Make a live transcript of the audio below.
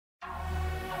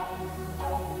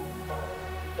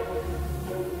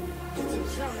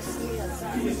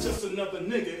He is just another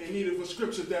nigga in need of a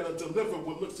scripture that'll deliver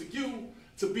what looks to you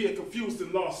to be a confused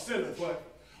and lost sinner. But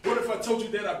what if I told you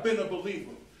that I've been a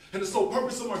believer? And the sole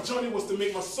purpose of my journey was to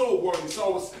make my soul worthy. So I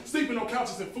was sleeping on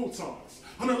couches and futons,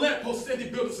 on the lampposts, empty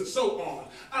buildings, and so on.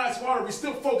 Eyes watery,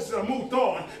 still focused, and I moved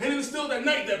on. And it was still that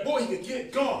night that boy, he could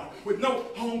get gone. With no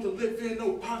home to live in,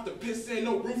 no pot to piss in,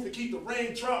 no roof to keep the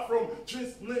raindrop from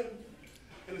drizzling.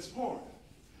 And it's pouring.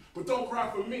 But don't cry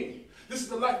for me. This is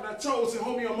the life that I chose, and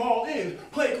homie, I'm all in.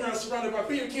 Playground surrounded by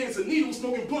beer cans and needles,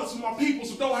 smoking blunts with my people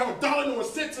who don't have a dollar nor a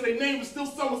cent to their name, but still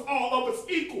sum us all up as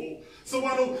equal. So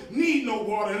I don't need no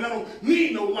water, and I don't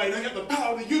need no light. I got the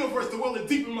power of the universe to well it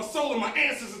deep in my soul, and my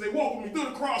ancestors, they walk with me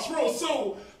through the crossroads.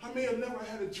 So I may have never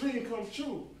had a dream come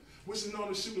true, wishing on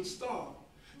a shooting star.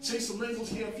 Chase some labels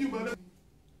here, a few, but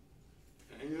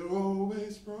and you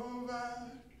always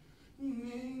provide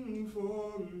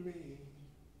for me.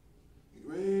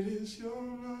 Great is your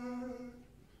mercy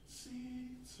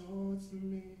towards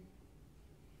me.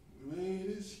 Great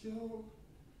is your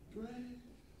grace.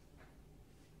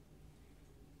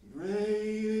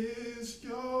 Great is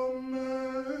your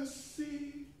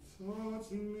mercy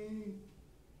towards me.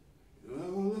 Your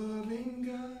loving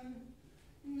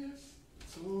kindness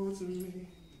towards me.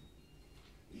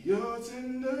 Your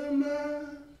tender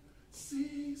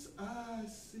mercies I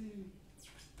see.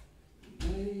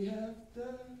 Day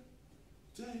after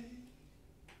day,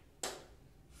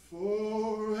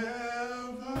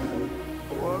 forever.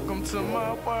 Welcome to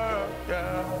my world,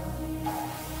 yeah.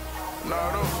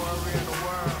 No, don't worry in the world.